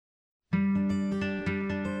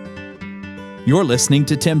You're listening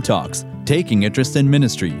to Tim Talks, Taking Interest in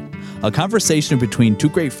Ministry, a conversation between two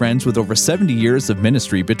great friends with over 70 years of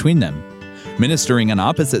ministry between them. Ministering on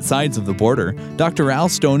opposite sides of the border, Dr. Al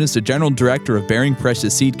Stone is the General Director of Bearing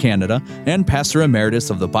Precious Seed Canada and Pastor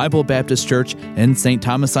Emeritus of the Bible Baptist Church in St.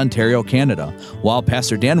 Thomas, Ontario, Canada, while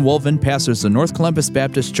Pastor Dan Wolven pastors the North Columbus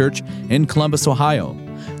Baptist Church in Columbus, Ohio.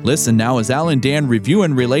 Listen now as Al and Dan review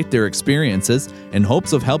and relate their experiences in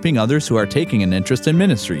hopes of helping others who are taking an interest in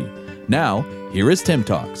ministry. Now, here is Tim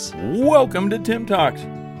Talks. Welcome to Tim Talks.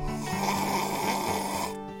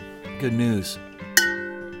 Good news.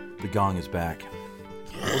 The gong is back.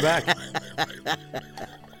 We're back.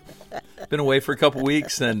 Been away for a couple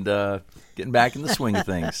weeks and getting back in the swing of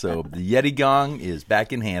things. So the Yeti gong is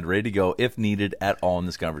back in hand, ready to go if needed at all in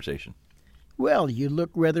this conversation. Well, you look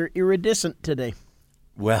rather iridescent today.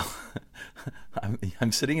 Well,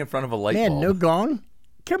 I'm sitting in front of a light bulb. Man, no gong?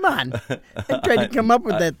 Come on. I tried to come up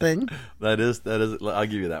with that thing. That is. I'll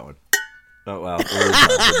give you that one. Oh, wow.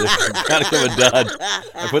 Kind of a dud.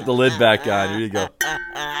 I put the lid back on. Here you go.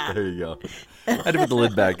 There you go. I had to put the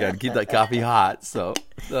lid back on. Keep that coffee hot. So,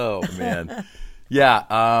 oh, man. Yeah,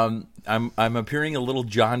 I'm appearing a little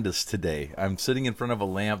jaundiced today. I'm sitting in front of a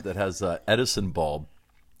lamp that has an Edison bulb,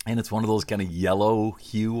 and it's one of those kind of yellow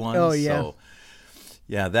hue ones. Oh, yeah. So,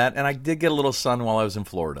 yeah, that. And I did get a little sun while I was in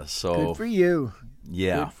Florida. So Good for you.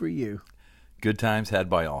 Yeah. Good for you. Good times had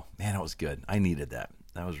by all. Man, it was good. I needed that.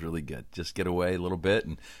 That was really good. Just get away a little bit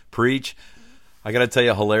and preach. I got to tell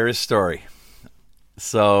you a hilarious story.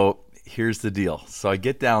 So here's the deal. So I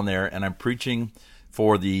get down there and I'm preaching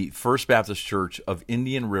for the First Baptist Church of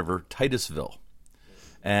Indian River, Titusville.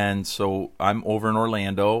 And so I'm over in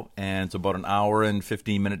Orlando, and it's about an hour and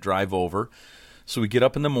 15-minute drive over. So we get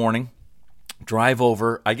up in the morning, drive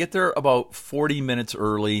over. I get there about 40 minutes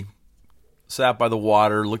early, sat by the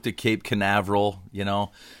water, looked at Cape Canaveral,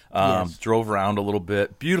 Yes. Drove around a little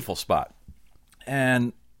bit. Beautiful spot.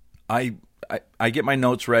 And I get my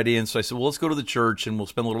notes ready, and so I said, well, let's go to the church, and we'll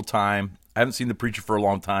spend a little time. I haven't seen the preacher for a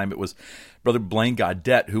long time. It was Brother Blaine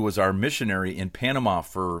Gaudette, who was our missionary in Panama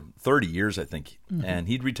for 30 years, I think. Mm-hmm. And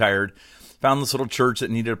he'd retired, found this little church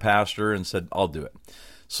that needed a pastor, and said, I'll do it.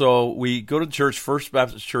 So we go to the church, First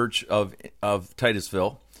Baptist Church of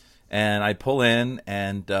Titusville. And I pull in,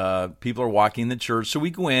 and people are walking in the church. So we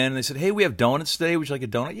go in, and they said, hey, we have donuts today. Would you like a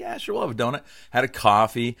donut? Yeah, sure, we'll have a donut. Had a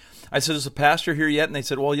coffee. I said, is the pastor here yet? And they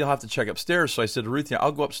said, well, you'll have to check upstairs. So I said to Ruth,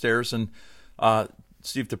 I'll go upstairs and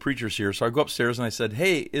see if the preacher's here. So I go upstairs, and I said,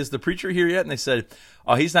 hey, is the preacher here yet? And they said,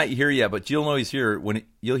 oh, he's not here yet, but you'll know he's here when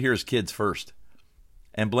you'll hear his kids first.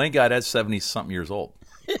 And Blaine Gaudette's 70-something years old.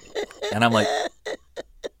 And I'm like,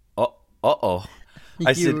 uh-oh.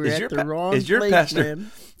 I said, is your pastor...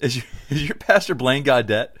 Man. Is your pastor Blaine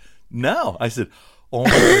Gaudette? No. I said, oh my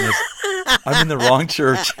goodness, I'm in the wrong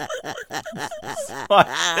church. So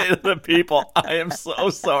I say to the people, I am so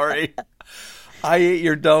sorry. I ate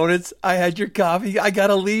your donuts. I had your coffee. I got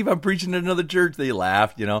to leave. I'm preaching at another church. They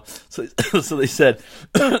laughed, So they said,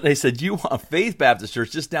 you want Faith Baptist Church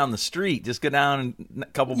just down the street. Just go down a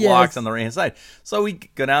couple blocks on the right-hand side. So we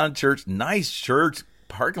go down to church. Nice church.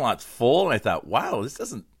 Parking lot's full. And I thought, wow,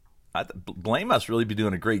 Blaine must really be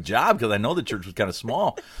doing a great job, because I know the church was kind of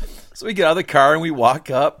small. So we get out of the car and we walk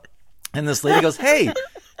up, and this lady goes, hey,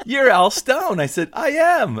 you're Al Stone. I said, I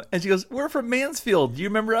am. And she goes, we're from Mansfield. Do you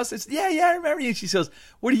remember us? I said, yeah, I remember you. She goes,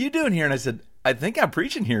 what are you doing here? And I said, I think I'm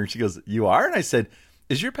preaching here. And she goes, you are? And I said,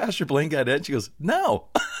 is your pastor Blaine Gaudette? And she goes, no.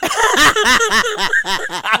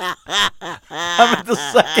 I'm at the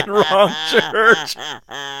second wrong church.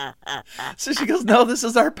 So she goes, no, this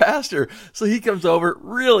is our pastor. So he comes over,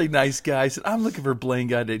 really nice guy. I said, I'm looking for Blaine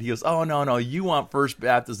Gaudette. He goes, oh, no, you want First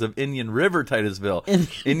Baptist of Indian River, Titusville.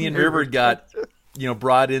 Indian River got,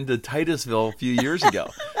 brought into Titusville a few years ago.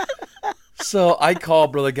 So I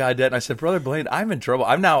called Brother Gaudette, and I said, Brother Blaine, I'm in trouble.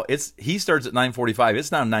 He starts at 9:45.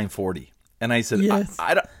 It's now 9:40. And I said, yes.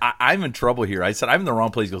 I'm in trouble here. I said, I'm in the wrong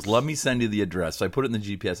place. He goes, let me send you the address. So I put it in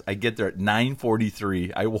the GPS. I get there at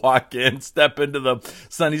 9:43. I walk in, step into the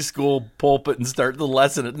Sunday school pulpit, and start the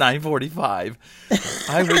lesson at 9:45.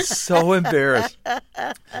 I was so embarrassed.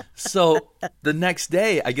 So the next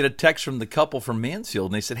day, I get a text from the couple from Mansfield,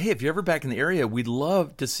 and they said, hey, if you're ever back in the area, we'd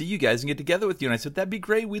love to see you guys and get together with you. And I said, that'd be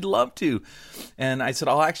great. We'd love to. And I said,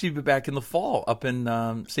 I'll actually be back in the fall up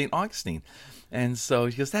in St. Augustine. And so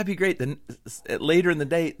she goes, that'd be great. Then later in the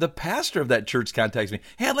day, the pastor of that church contacts me.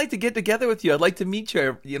 Hey, I'd like to get together with you. I'd like to meet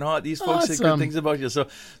you. These folks say good things about you.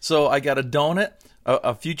 So I got a donut,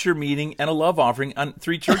 a future meeting, and a love offering on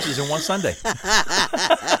 3 churches in one Sunday.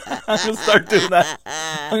 I'm going to start doing that.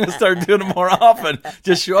 I'm going to start doing it more often.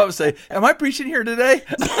 Just show up and say, am I preaching here today?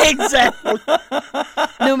 Exactly.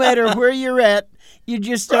 no matter where you're at, you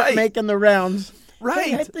just start Right. making the rounds. Right.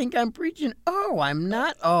 Hey, I think I'm preaching. Oh, I'm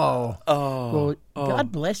not. Oh. Well,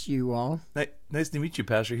 God bless you all. Nice to meet you,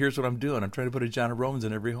 Pastor. Here's what I'm doing. I'm trying to put a John of Romans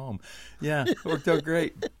in every home. Yeah, it worked out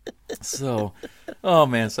great. So, oh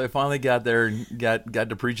man, so I finally got there and got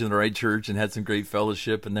to preach in the right church and had some great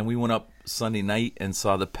fellowship. And then we went up Sunday night and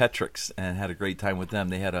saw the Petricks and had a great time with them.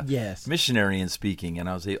 They had a Yes. missionary in speaking, and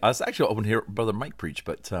I was actually open to hear Brother Mike preach,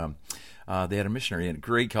 but they had a missionary and a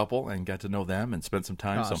great couple, and got to know them and spent some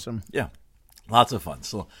time. Awesome. So, yeah. Lots of fun.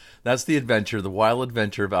 So that's the adventure, the wild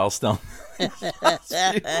adventure of Al Stone. Last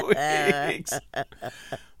few weeks.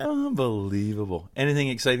 Unbelievable. Anything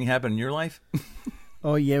exciting happen in your life?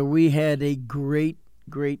 Oh, yeah, we had a great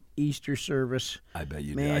Easter service. I bet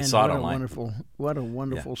you Man, did. I saw it what online. What a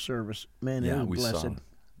wonderful service. Man, it was we blessed. saw it.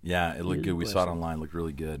 Yeah, it looked It good. was We saw it blessed. online. It looked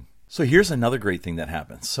really good. So here's another great thing that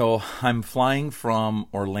happened. So I'm flying from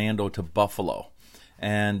Orlando to Buffalo,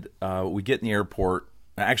 and we get in the airport.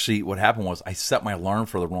 Actually, what happened was I set my alarm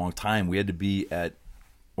for the wrong time. We had to be at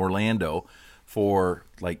Orlando for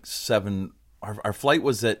like 7. Our flight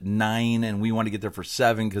was at 9, and we wanted to get there for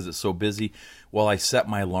 7 because it's so busy. Well, I set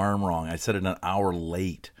my alarm wrong. I set it an hour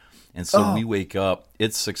late. And so we wake up.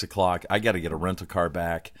 It's 6 o'clock. I got to get a rental car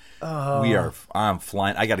back. I'm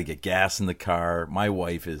flying. I got to get gas in the car. My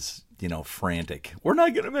wife is, frantic. We're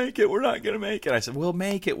not going to make it. We're not going to make it. I said, we'll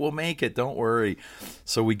make it. We'll make it. Don't worry.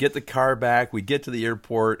 So we get the car back. We get to the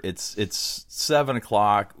airport. It's 7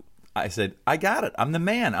 o'clock. I said, I got it. I'm the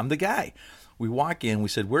man. I'm the guy. We walk in. We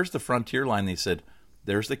said, where's the Frontier line? They said,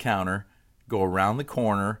 there's the counter. Go around the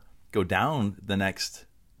corner. Go down the next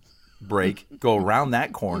break, go around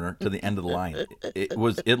that corner to the end of the line. It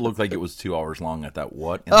looked like it was 2 hours long. I thought,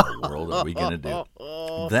 what in the world are we gonna do?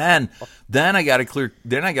 Then I got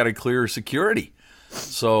to clear security.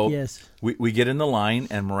 So Yes. we get in the line,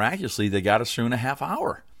 and miraculously they got us through in a half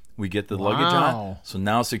hour. We get the luggage on. Wow. So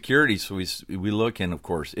now security. So we look, and of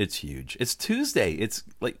course it's huge. It's Tuesday. It's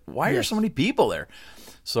like, why are Yes. so many people there?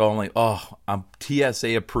 So I'm like, oh, I'm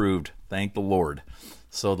TSA approved. Thank the Lord.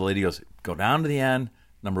 So the lady goes, go down to the end,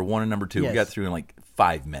 number 1 and number 2. Yes. We got through in like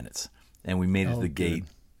 5 minutes, and we made it to the gate.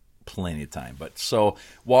 Plenty of time. But so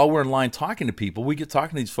while we're in line talking to people, we get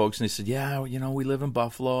talking to these folks, and they said, yeah, we live in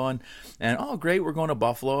Buffalo, and oh, great, we're going to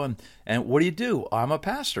Buffalo, and what do you do? I'm a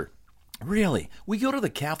pastor. Really? We go to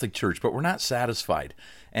the Catholic Church, but we're not satisfied.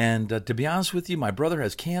 And to be honest with you, my brother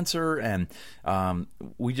has cancer, and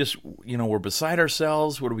we just, we're beside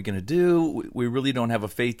ourselves. What are we going to do? We really don't have a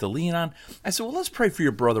faith to lean on. I said, well, let's pray for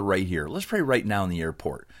your brother right here. Let's pray right now in the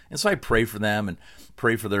airport. And so I pray for them and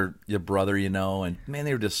pray for their brother, and man,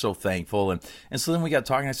 they were just so thankful. And so then we got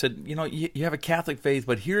talking. I said, you have a Catholic faith,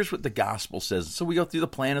 but here's what the gospel says. So we go through the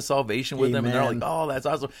plan of salvation with them, and they're like, Amen. oh, that's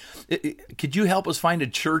awesome. Could you help us find a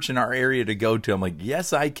church in our area to go to? I'm like,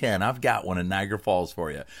 yes, I can. I've got one in Niagara Falls for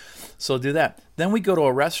you. So do that. Then we go to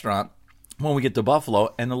a restaurant when we get to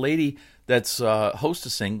Buffalo, and the lady that's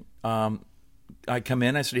hostessing, I come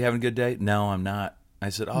in. I said, you having a good day? No, I'm not. I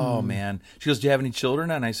said, oh, man. She goes, do you have any children?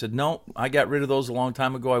 And I said, no, I got rid of those a long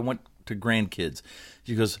time ago. I went to grandkids.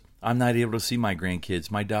 She goes, I'm not able to see my grandkids.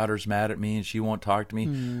 My daughter's mad at me, and she won't talk to me.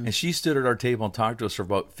 And she stood at our table and talked to us for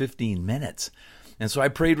about 15 minutes. And so I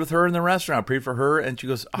prayed with her in the restaurant. I prayed for her, and she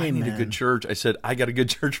goes, I need a Amen. good church. I said, I got a good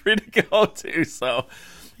church for you to go to. So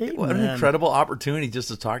what an Amen. incredible opportunity just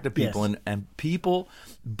to talk to people. Yes. And people,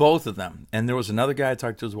 both of them, and there was another guy I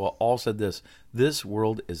talked to as well, all said this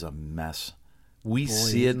world is a mess. We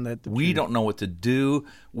see it. isn't that the We truth? don't know what to do.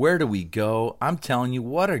 Where do we go? I'm telling you,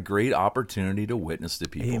 what a great opportunity to witness to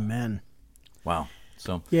people. Amen. Wow.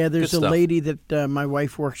 So Yeah, there's good a stuff. lady that my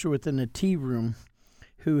wife works with in the tea room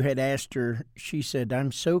who had asked her, she said,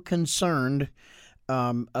 I'm so concerned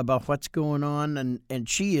about what's going on. And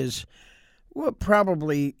she is, well,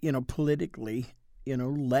 probably, politically,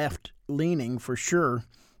 left-leaning for sure.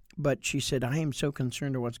 But she said, I am so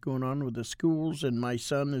concerned of what's going on with the schools, and my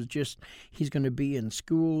son he's going to be in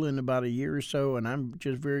school in about a year or so, and I'm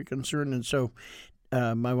just very concerned. And so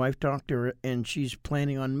my wife talked to her, and she's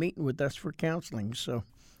planning on meeting with us for counseling. So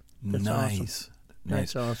that's awesome. Nice.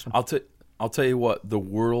 That's awesome. I'll tell you what, the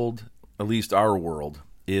world, at least our world,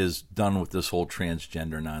 is done with this whole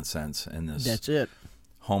transgender nonsense and this That's it.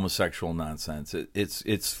 homosexual nonsense.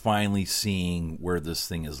 It's finally seeing where this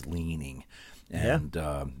thing is leaning. And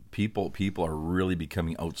people are really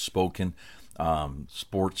becoming outspoken.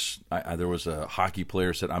 Sports. There was a hockey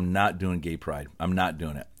player said, "I'm not doing gay pride. I'm not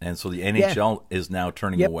doing it." And so the NHL is now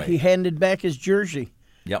turning away. He handed back his jersey.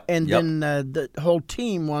 Yep. And then the whole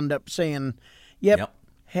team wound up saying, "Yep,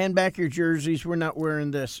 hand back your jerseys. We're not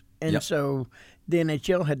wearing this." And Yep. so the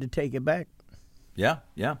NHL had to take it back. Yeah,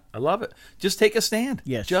 yeah. I love it. Just take a stand.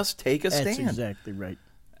 Yes. Just take a stand. That's exactly right.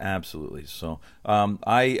 Absolutely. So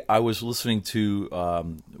I was listening to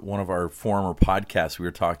one of our former podcasts. We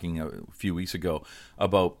were talking a few weeks ago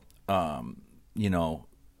about,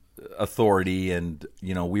 authority and,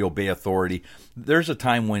 we obey authority. There's a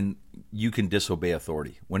time when you can disobey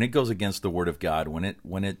authority, when it goes against the Word of God, when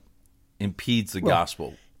it impedes the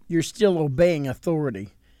gospel. You're still obeying authority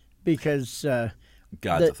because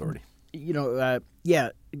God's authority.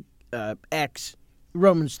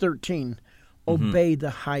 Romans 13, obey the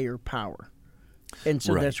higher power. And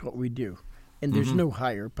so that's what we do. And there's no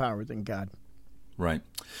higher power than God. Right.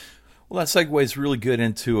 Well, that segues really good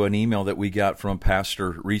into an email that we got from a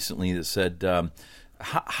pastor recently that said,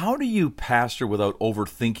 how do you pastor without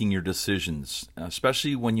overthinking your decisions,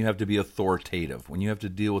 especially when you have to be authoritative, when you have to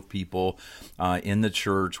deal with people in the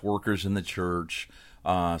church, workers in the church,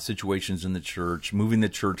 situations in the church, moving the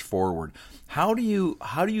church forward? How do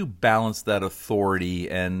you balance that authority,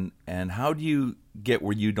 and how do you get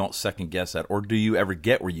where you don't second guess that, or do you ever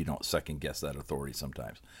get where you don't second guess that authority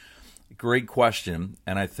sometimes? Great question,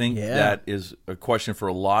 and I think that is a question for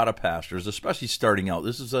a lot of pastors, especially starting out.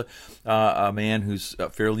 This is a man who's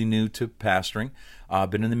fairly new to pastoring,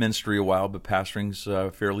 been in the ministry a while, but pastoring's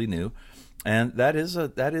fairly new, and that is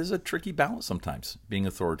a tricky balance sometimes, being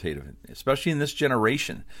authoritative, especially in this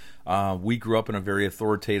generation. We grew up in a very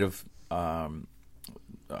authoritative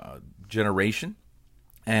generation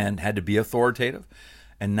and had to be authoritative,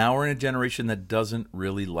 and now we're in a generation that doesn't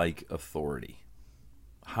really like authority.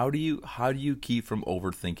 How do you keep from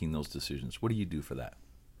overthinking those decisions? What do you do for that?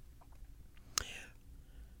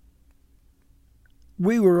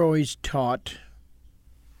 We were always taught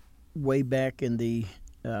way back in the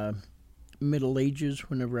Middle Ages,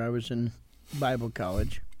 whenever I was in Bible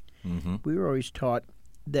college, we were always taught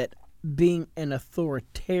that being an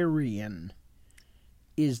authoritarian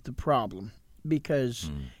is the problem. Because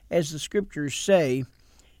as the scriptures say,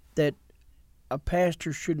 that a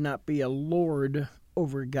pastor should not be a lord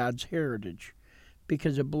over God's heritage,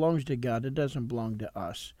 because it belongs to God. It doesn't belong to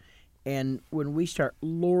us. And when we start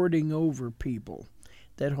lording over people,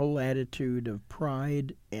 that whole attitude of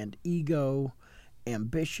pride and ego,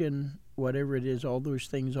 ambition, whatever it is, all those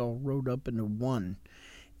things all rolled up into one,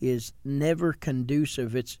 is never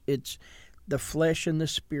conducive. It's the flesh and the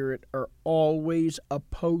spirit are always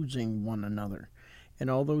opposing one another, and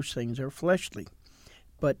all those things are fleshly.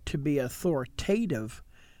 But to be authoritative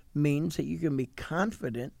means that you can be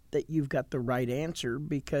confident that you've got the right answer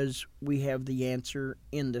because we have the answer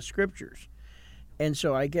in the scriptures. And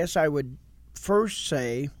so I guess I would first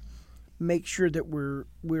say make sure that we're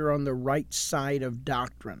on the right side of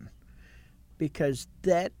doctrine, because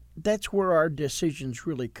that's where our decisions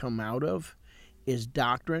really come out of, is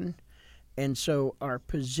doctrine. And so our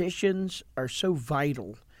positions are so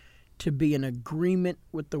vital to be in agreement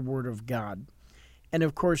with the Word of God. And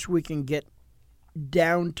of course we can get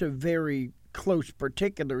down to very close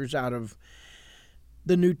particulars out of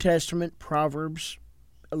the New Testament, Proverbs,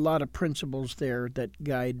 a lot of principles there that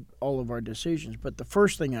guide all of our decisions. But the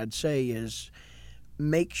first thing I'd say is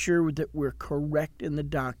make sure that we're correct in the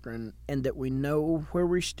doctrine and that we know where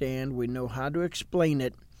we stand, we know how to explain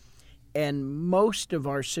it, and most of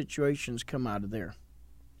our situations come out of there.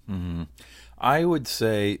 I would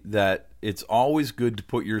say that it's always good to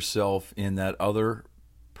put yourself in that other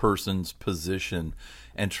person's position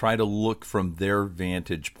and try to look from their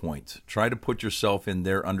vantage point. Try to put yourself in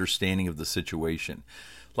their understanding of the situation.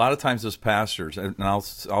 A lot of times as pastors, and I'll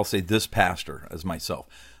say this pastor as myself,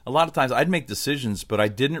 a lot of times I'd make decisions, but I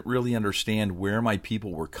didn't really understand where my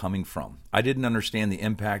people were coming from. I didn't understand the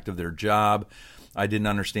impact of their job. I didn't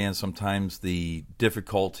understand sometimes the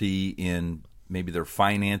difficulty in maybe their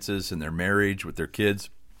finances and their marriage with their kids,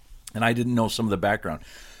 and I didn't know some of the background.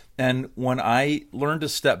 And when I learned to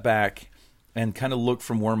step back and kind of look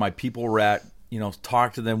from where my people were at,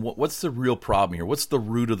 talk to them, what's the real problem here? What's the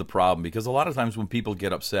root of the problem? Because a lot of times when people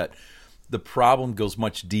get upset, the problem goes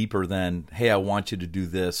much deeper than, hey, I want you to do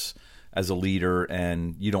this as a leader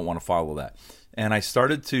and you don't want to follow that. And I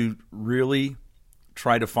started to really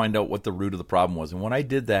try to find out what the root of the problem was. And when I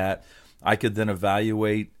did that, I could then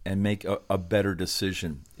evaluate and make a better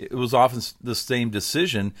decision. It was often the same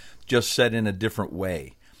decision, just said in a different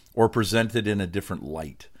way or presented in a different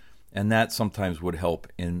light. And that sometimes would help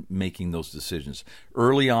in making those decisions.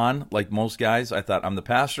 Early on, like most guys, I thought, I'm the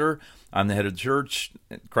pastor, I'm the head of the church,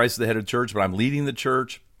 Christ is the head of the church, but I'm leading the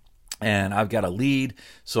church, and I've got to lead,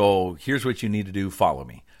 so here's what you need to do, follow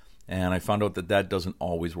me. And I found out that doesn't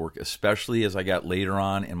always work, especially as I got later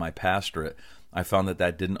on in my pastorate. I found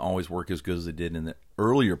that didn't always work as good as it did in the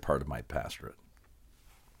earlier part of my pastorate.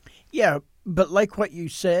 Yeah, but like what you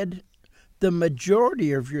said, the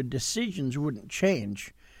majority of your decisions wouldn't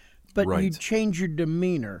change, but Right. you'd change your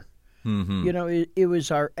demeanor. Mm-hmm. You know, it was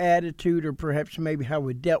our attitude, or perhaps maybe how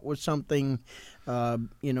we dealt with something.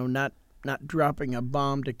 Not dropping a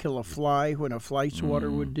bomb to kill a fly when a fly swatter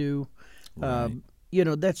would do. Right.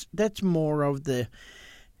 That's more of the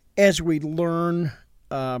as we learn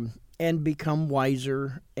and become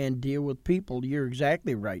wiser and deal with people. You're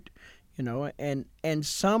exactly right. And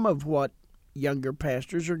some of what younger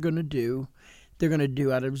pastors are going to do, they're going to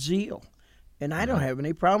do out of zeal. And I don't have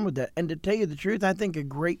any problem with that. And to tell you the truth, I think a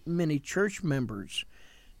great many church members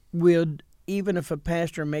would, even if a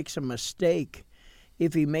pastor makes a mistake,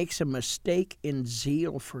 if he makes a mistake in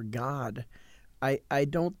zeal for God, I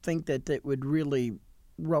don't think that would really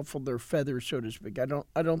ruffle their feathers, so to speak. I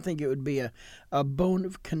don't think it would be a bone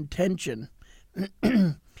of contention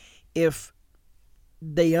if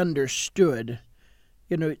they understood.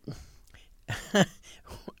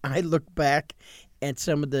 I look back at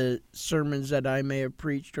some of the sermons that I may have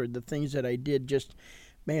preached or the things that I did, just,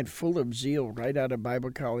 man, full of zeal right out of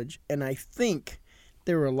Bible college. And I think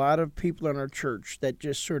there were a lot of people in our church that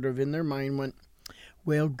just sort of in their mind went,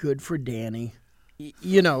 well, good for Danny,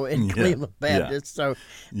 in Cleveland Baptist. So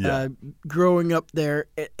growing up there,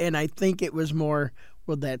 and I think it was more,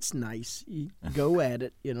 well, that's nice. You go at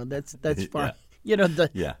it. That's fine.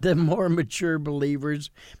 The more mature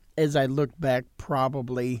believers, as I look back,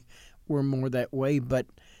 probably were more that way. But,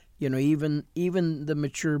 even the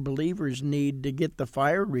mature believers need to get the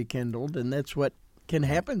fire rekindled, and that's what can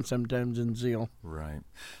happen sometimes in zeal. Right.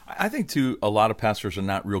 I think, too, a lot of pastors are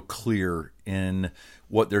not real clear in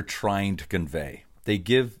what they're trying to convey. They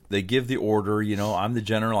give the order, I'm the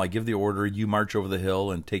general, I give the order, you march over the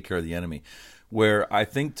hill and take care of the enemy. Where I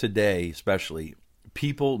think today, especially,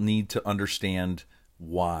 people need to understand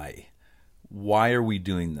why. Why are we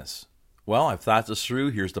doing this? Well, I've thought this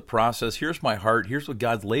through. Here's the process. Here's my heart. Here's what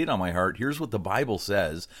God's laid on my heart. Here's what the Bible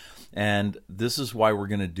says. And this is why we're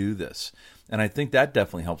going to do this. And I think that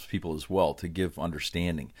definitely helps people as well to give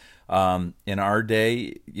understanding. In our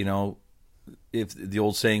day, if the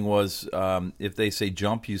old saying was, if they say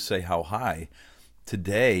jump, you say how high.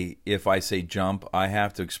 Today, if I say jump, I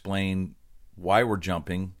have to explain why we're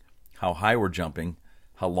jumping, how high we're jumping,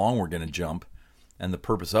 how long we're going to jump, and the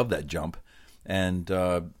purpose of that jump, and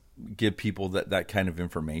give people that kind of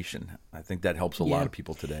information. I think that helps a lot of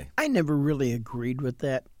people today. I never really agreed with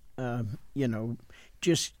that,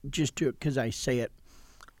 just because I say it.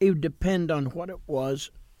 It would depend on what it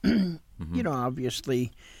was.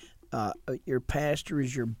 Obviously, your pastor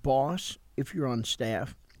is your boss if you're on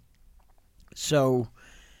staff. So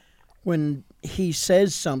when he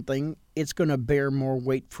says something, it's going to bear more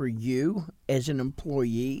weight for you as an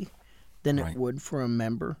employee than it would for a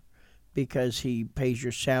member, because he pays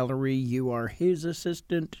your salary. You are his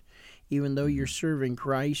assistant. Even though you're serving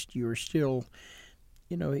Christ, you are still,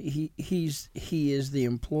 he is the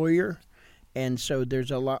employer. And so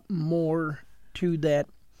there's a lot more to that.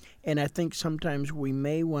 And I think sometimes we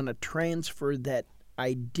may want to transfer that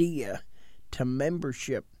idea to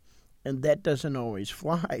membership, and that doesn't always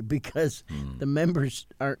fly, because the members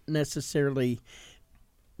aren't necessarily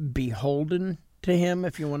beholden to him,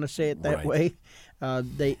 if you want to say it that way.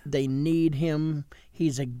 They need him.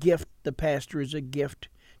 He's a gift. The pastor is a gift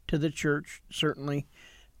to the church, certainly,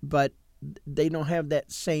 but they don't have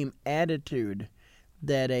that same attitude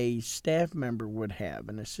that a staff member would have,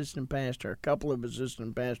 an assistant pastor, a couple of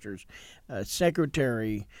assistant pastors, a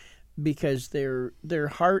secretary, because their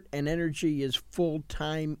heart and energy is full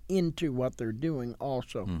time into what they're doing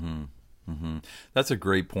also. That's a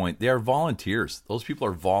great point. They are volunteers. Those people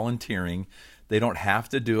are volunteering. They don't have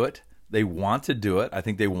to do it. They want to do it. I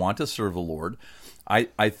think they want to serve the Lord.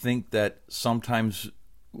 I think that sometimes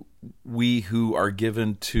we who are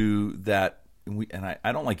given to that, and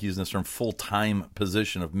I don't like using this term, full-time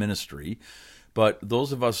position of ministry, but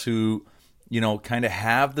those of us who, kind of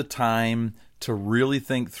have the time to really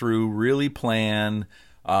think through, really plan,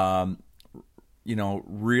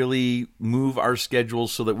 really move our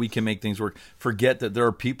schedules so that we can make things work. Forget that there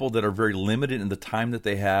are people that are very limited in the time that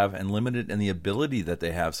they have and limited in the ability that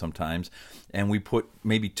they have sometimes, and we put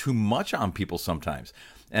maybe too much on people sometimes.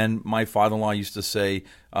 And my father-in-law used to say,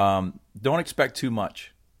 don't expect too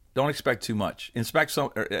much. Don't expect too much. Expect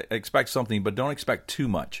something, but don't expect too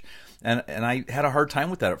much. And I had a hard time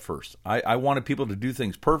with that at first. I wanted people to do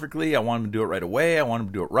things perfectly. I wanted them to do it right away. I wanted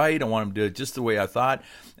them to do it right. I wanted them to do it just the way I thought.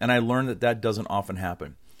 And I learned that doesn't often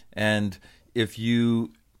happen. And if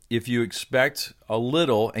you expect a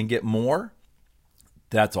little and get more,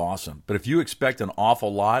 that's awesome. But if you expect an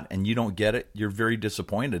awful lot and you don't get it, you're very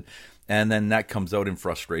disappointed. and then that comes out in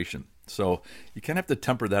frustration. So you kind of have to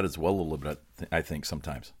temper that as well a little bit, I think,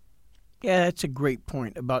 sometimes. Yeah, that's a great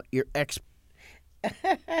point about your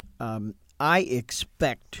I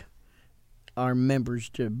expect our members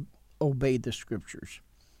to obey the Scriptures.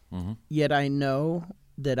 Mm-hmm. Yet I know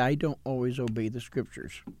that I don't always obey the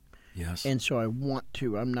Scriptures. Yes. And so I want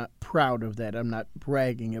to. I'm not proud of that. I'm not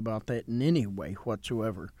bragging about that in any way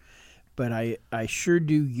whatsoever. But I sure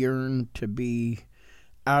do yearn to be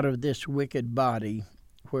out of this wicked body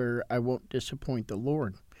where I won't disappoint the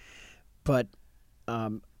Lord. But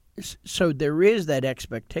so there is that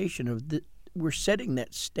expectation of we're setting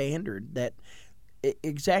that standard, that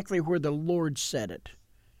exactly where the Lord said it.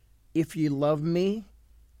 If you love me,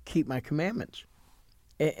 keep my commandments.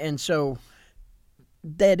 And so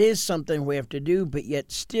that is something we have to do, but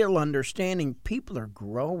yet still understanding people are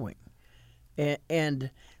growing.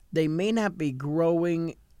 And they may not be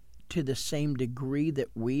growing to the same degree that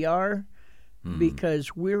we are,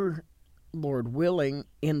 because we're, Lord willing,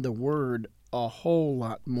 in the Word a whole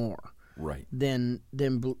lot more than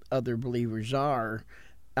other believers are,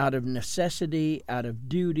 out of necessity, out of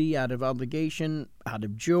duty, out of obligation, out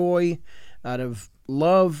of joy, out of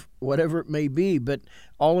love, whatever it may be. But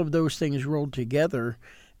all of those things rolled together,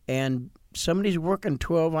 and somebody's working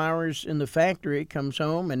 12 hours in the factory, comes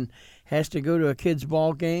home and has to go to a kid's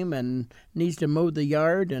ball game and needs to mow the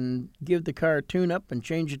yard and give the car a tune-up and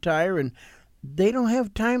change a tire, and they don't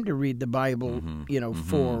have time to read the Bible,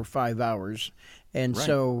 4 or 5 hours. And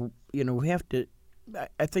so, we have to,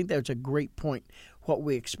 I think that's a great point, what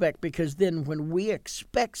we expect, because then when we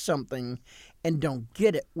expect something and don't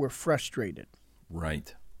get it, we're frustrated.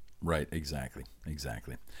 Right, exactly.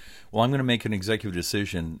 Well, I'm going to make an executive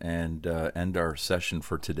decision and end our session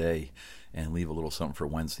for today and leave a little something for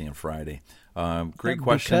Wednesday and Friday. Great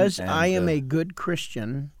question. Because I am a good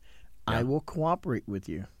Christian, I will cooperate with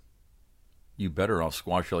you. You better, I'll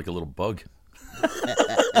squash you like a little bug.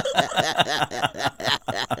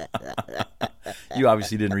 You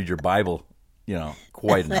obviously didn't read your Bible,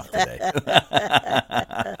 quite enough today.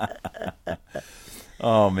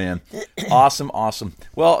 Oh, man. Awesome.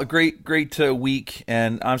 Well, a great week,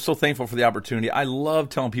 and I'm so thankful for the opportunity. I love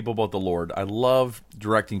telling people about the Lord. I love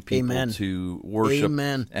directing people to worship.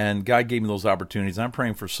 Amen. And God gave me those opportunities. I'm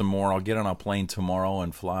praying for some more. I'll get on a plane tomorrow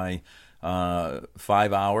and fly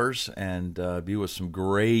 5 hours and be with some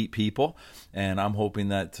great people. And I'm hoping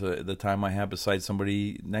that the time I have beside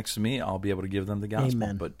somebody next to me, I'll be able to give them the gospel.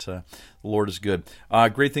 Amen. But the Lord is good.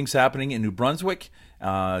 Great things happening in New Brunswick.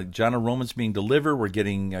 John and Roman's being delivered. We're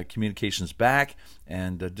getting communications back,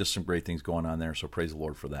 and just some great things going on there. So praise the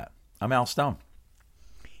Lord for that. I'm Al Stone.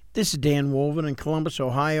 This is Dan Wolven in Columbus,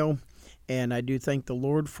 Ohio, and I do thank the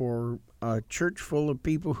Lord for a church full of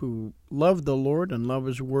people who love the Lord and love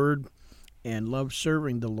His Word and love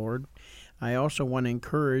serving the Lord. I also want to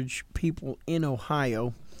encourage people in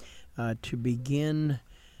Ohio to begin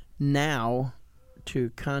now to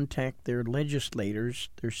contact their legislators,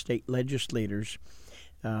 their state legislators.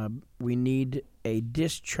 We need a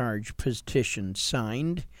discharge petition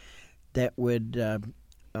signed that would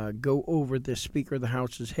go over the Speaker of the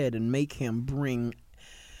House's head and make him bring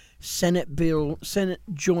Senate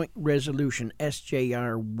Joint Resolution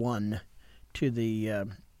SJR 1 to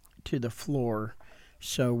the floor,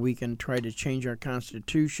 so we can try to change our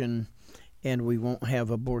Constitution, and we won't have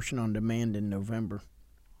abortion on demand in November.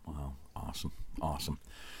 Wow, awesome.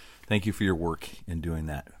 Thank you for your work in doing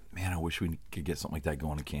that. Man, I wish we could get something like that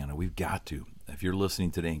going in Canada. We've got to. If you're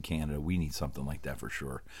listening today in Canada, we need something like that for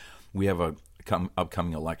sure. We have a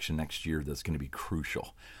upcoming election next year that's going to be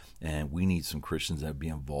crucial, and we need some Christians that be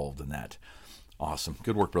involved in that. Awesome.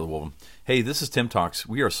 Good work, Brother Wolven. Hey, this is Tim Talks.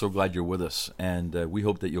 We are so glad you're with us, and we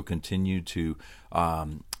hope that you'll continue to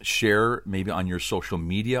share maybe on your social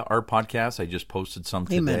media our podcast. I just posted some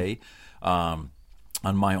today.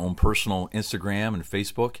 On my own personal Instagram and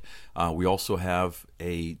Facebook. We also have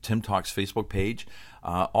a Tim Talks Facebook page.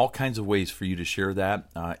 All kinds of ways for you to share that.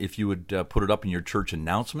 If you would put it up in your church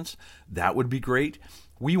announcements, that would be great.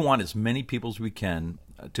 We want as many people as we can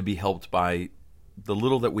to be helped by the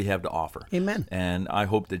little that we have to offer. Amen. And I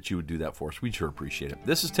hope that you would do that for us. We'd sure appreciate it.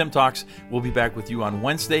 This is Tim Talks. We'll be back with you on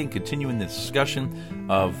Wednesday and continuing the discussion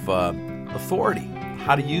of authority,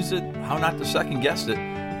 how to use it, how not to second guess it,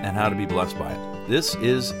 and how to be blessed by it. This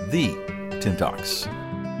is the Tim Talks.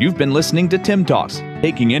 You've been listening to Tim Talks,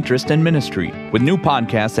 taking interest in ministry, with new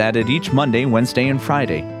podcasts added each Monday, Wednesday, and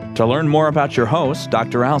Friday. To learn more about your hosts,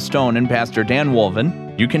 Dr. Al Stone and Pastor Dan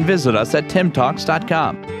Wolven, you can visit us at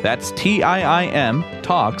timtalks.com. That's TIIM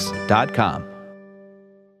Talks.com.